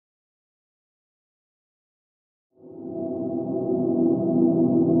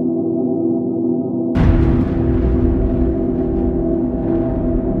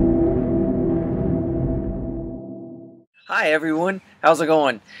Hi everyone, how's it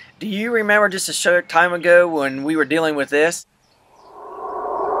going? Do you remember just a short time ago when we were dealing with this?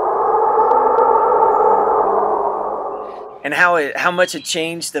 And how much it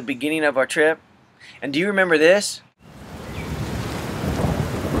changed the beginning of our trip? And do you remember this?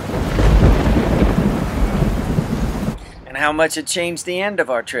 And how much it changed the end of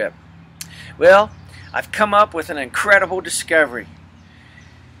our trip? Well, I've come up with an incredible discovery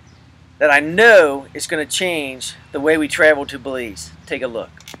that I know is going to change the way we travel to Belize. Take a look.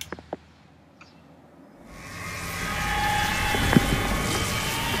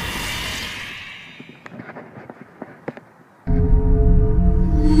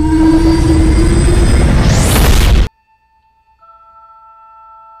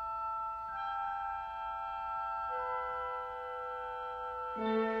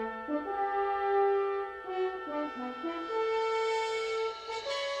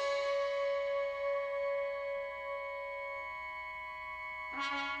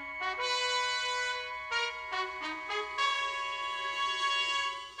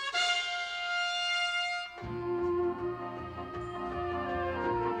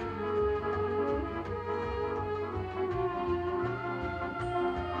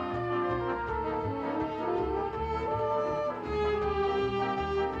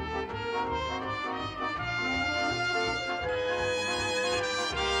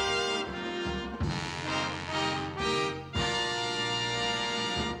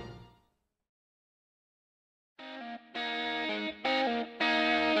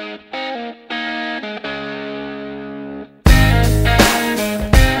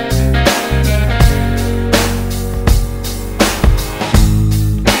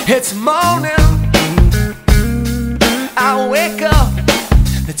 It's morning, I wake up,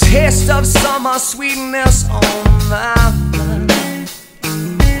 the taste of summer sweetness on my mind.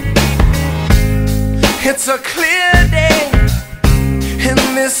 It's a clear day in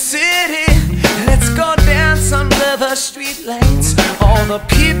this city. Let's go dance under the streetlights. All the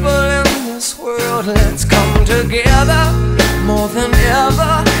people in this world, let's come together more than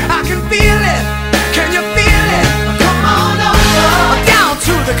ever. I can feel it, can you feel it? Come on over, down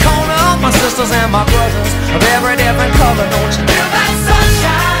to the corner, my sisters and my brothers of every different color. Don't you feel that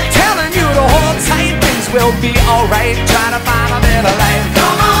sunshine? Telling you to hold tight, things will be alright. Try to find a better life.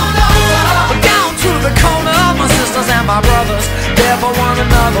 Come on over, down to the corner, my sisters and my brothers there for one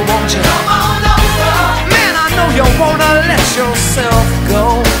another. Won't you come on over? Man, I know you wanna let yourself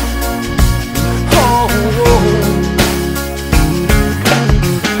go. Oh, oh.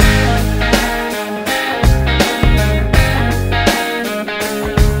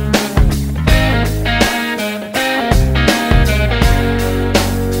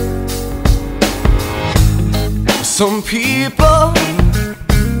 Some people,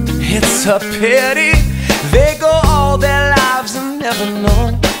 it's a pity, they go all their lives and never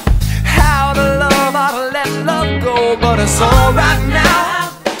know how to love, how to let love go. But it's alright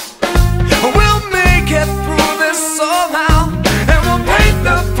now, we'll make it through this somehow, and we'll paint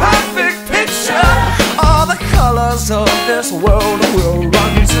the perfect picture. All the colors of this world will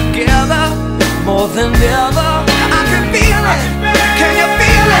run together more than ever. I can feel it, can you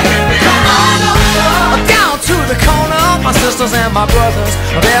feel it? Come on over, down to the corner, my sisters and my brothers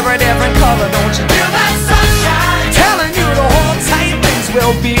of every different color. Don't you feel that sunshine? Telling you to hold tight, things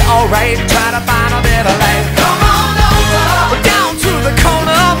will be alright. Try to find a better life. Come on over, down to the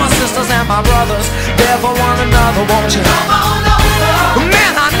corner, my sisters and my brothers there for one another. Won't you come on over?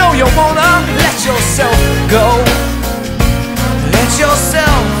 Man, I know you wanna let yourself go. Let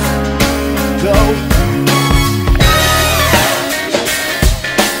yourself go.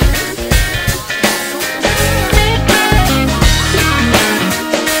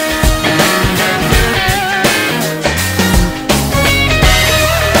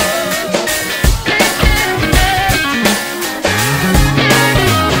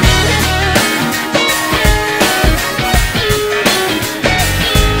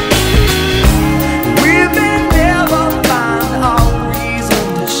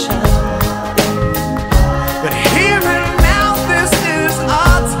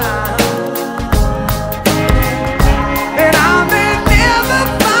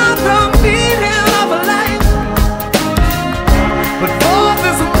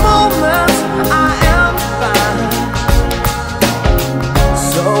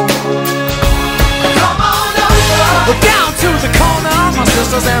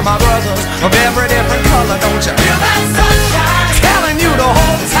 And my brothers of every different color. Don't you feel that sunshine? Telling you to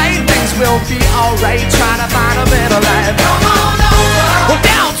hold tight, things will be alright. Try to find a better life. Come on over,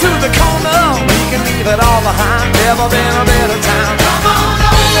 down to the corner, we can leave it all behind. Never been a better time. Come on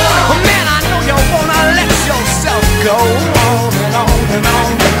over, man, I know you wanna let yourself go on.